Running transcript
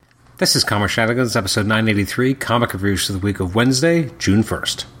This is Comic Shenanigans, episode 983, comic reviews for the week of Wednesday, June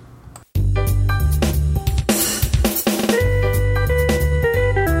 1st.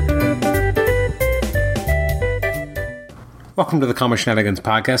 Welcome to the Comic Shenanigans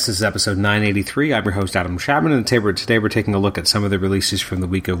podcast. This is episode 983. I'm your host, Adam Chapman, and today we're taking a look at some of the releases from the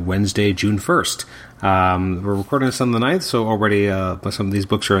week of Wednesday, June 1st. We're recording this on the 9th, so already some of these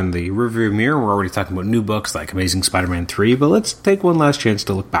books are in the rearview mirror. We're already talking about new books like Amazing Spider-Man 3, but let's take one last chance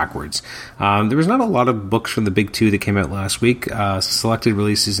to look backwards. There was not a lot of books from the big two that came out last week. Selected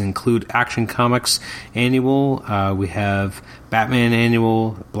releases include Action Comics Annual. We have Batman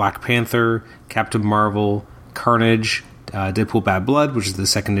Annual, Black Panther, Captain Marvel, Carnage, Deadpool Bad Blood, which is the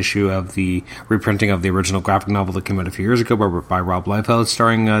second issue of the reprinting of the original graphic novel that came out a few years ago by Rob Liefeld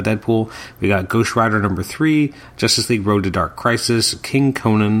starring Deadpool. We got Ghost Rider number 3, Justice League Road to Dark Crisis, King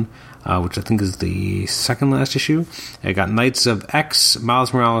Conan, which I think is the second last issue. I got Knights of X,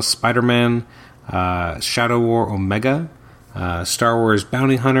 Miles Morales Spider-Man, Shadow War Omega, Star Wars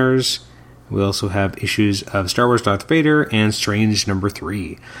Bounty Hunters. We also have issues of Star Wars Darth Vader and Strange number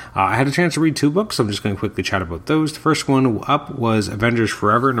 3. I had a chance to read two books, so I'm just going to quickly chat about those. The first one up was Avengers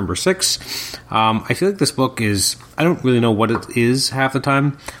Forever number 6. I feel like this book is, I don't really know what it is half the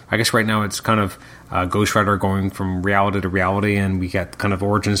time. I guess right now it's kind of Ghost Rider going from reality to reality, and we get kind of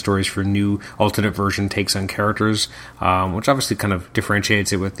origin stories for new alternate version takes on characters, which obviously kind of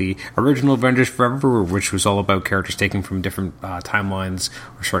differentiates it with the original Avengers Forever, which was all about characters taken from different timelines,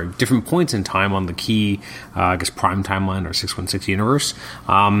 different points in time on the key, prime timeline or 616 universe.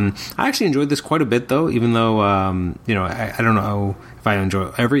 I actually enjoyed this quite a bit, though, even though, I don't know if I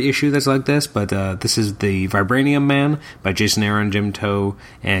enjoy every issue that's like this, but this is the Vibranium Man by Jason Aaron, Jim Toh,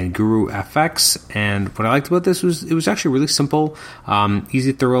 and Guru FX. And what I liked about this was it was actually really simple,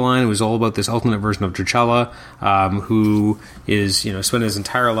 easy thorough line. It was all about this alternate version of T'Challa, who is spent his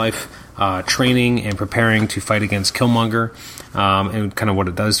entire life training and preparing to fight against Killmonger, and kind of what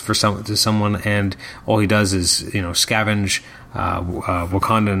it does to someone. And all he does is scavenge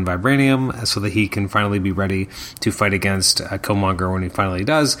Wakandan vibranium so that he can finally be ready to fight against Killmonger when he finally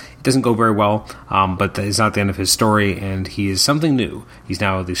does. It doesn't go very well, but it's not the end of his story, and he is something new. He's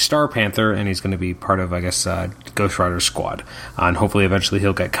now the Star Panther, and he's going to be part of, Ghost Rider's squad. And hopefully eventually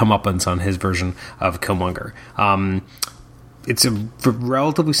he'll get comeuppance on his version of Killmonger. It's a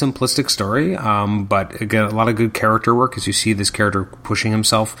relatively simplistic story, but again, a lot of good character work as you see this character pushing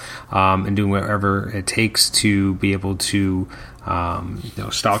himself and doing whatever it takes to be able to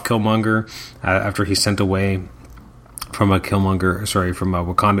stop Killmonger after he's sent away from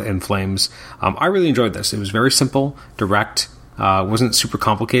Wakanda in flames. I really enjoyed this. It was very simple, direct. Wasn't super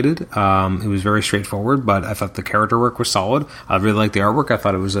complicated. It was very straightforward, but I thought the character work was solid. I really liked the artwork. I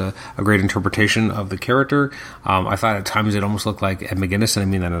thought it was a great interpretation of the character. I thought at times it almost looked like Ed McGuinness, and I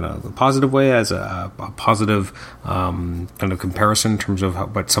mean that in a positive way, as a positive kind of comparison in terms of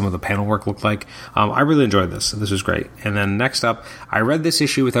what some of the panel work looked like. I really enjoyed this. This was great. And then next up, I read this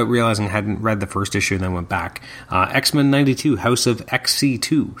issue without realizing I hadn't read the first issue, and then went back. X-Men 92, House of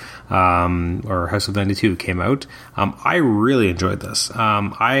XC2, or House of 92 came out. I really enjoyed this.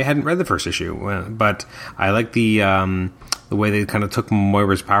 I hadn't read the first issue, but I like the way they kind of took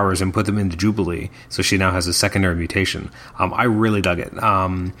Moira's powers and put them into Jubilee, so she now has a secondary mutation. I really dug it.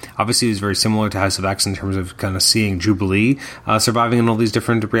 Obviously, it was very similar to House of X in terms of kind of seeing Jubilee surviving in all these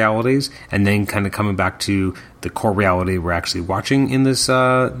different realities, and then kind of coming back to the core reality we're actually watching in this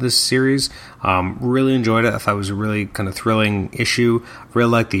series. Really enjoyed it. I thought it was a really kind of thrilling issue. Really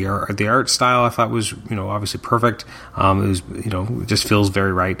liked the art style. I thought was obviously perfect. It was it just feels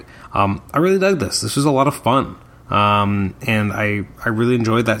very right. I really dug this. This was a lot of fun. And I really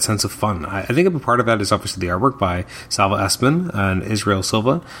enjoyed that sense of fun. I think a part of that is obviously the artwork by Salva Espin and Israel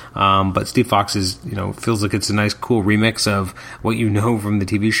Silva. But Steve Fox is, feels like it's a nice, cool remix of what from the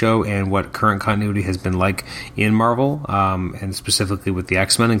TV show and what current continuity has been like in Marvel, and specifically with the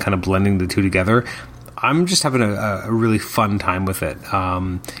X-Men, and kind of blending the two together. I'm just having a really fun time with it.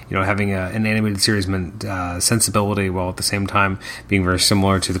 Having an animated series sensibility while at the same time being very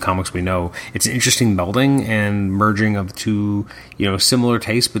similar to the comics we know. It's an interesting melding and merging of two, similar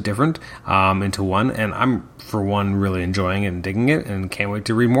tastes but different into one. And I'm, for one, really enjoying it and digging it and can't wait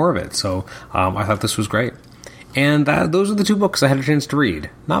to read more of it. So I thought this was great. And those are the two books I had a chance to read.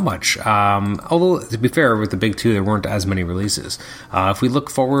 Not much. Although, to be fair, with the big two, there weren't as many releases. If we look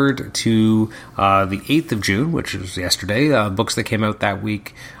forward to the 8th of June, which was yesterday, books that came out that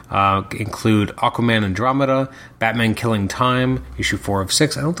week include Aquaman Andromeda, Batman Killing Time, issue 4 of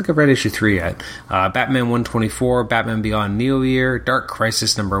 6. I don't think I've read issue 3 yet. Batman 124, Batman Beyond Neo Year, Dark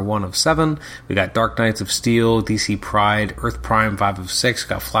Crisis number 1 of 7. We got Dark Knights of Steel, DC Pride, Earth Prime 5 of 6. We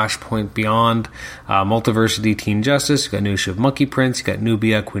got Flashpoint Beyond, Multiversity Teen Justice. We got new issue of Monkey Prince. You got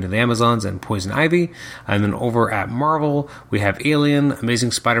Nubia, Queen of the Amazons, and Poison Ivy. And then over at Marvel, we have Alien,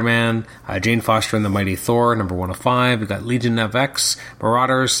 Amazing Spider-Man, Jane Foster and the Mighty Thor, number 1 of 5. We got Legion of X,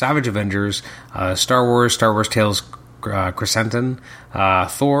 Marauders, Savage Avengers, Star Wars Tales Crescenton,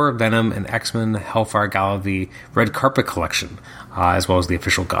 Thor, Venom, and X-Men Hellfire Gala, the Red Carpet Collection, as well as the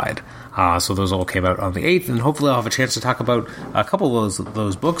official guide. So those all came out on the 8th, and hopefully I'll have a chance to talk about a couple of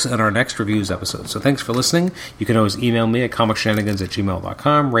those books in our next reviews episode. So thanks for listening. You can always email me at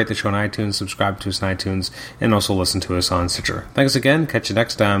comicshenanigans@gmail.com, rate the show on iTunes, subscribe to us on iTunes, and also listen to us on Stitcher. Thanks again. Catch you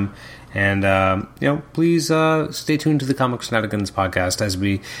next time. And, please stay tuned to the Comic Shenanigans podcast as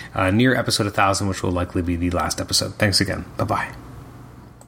we near episode 1000, which will likely be the last episode. Thanks again. Bye-bye.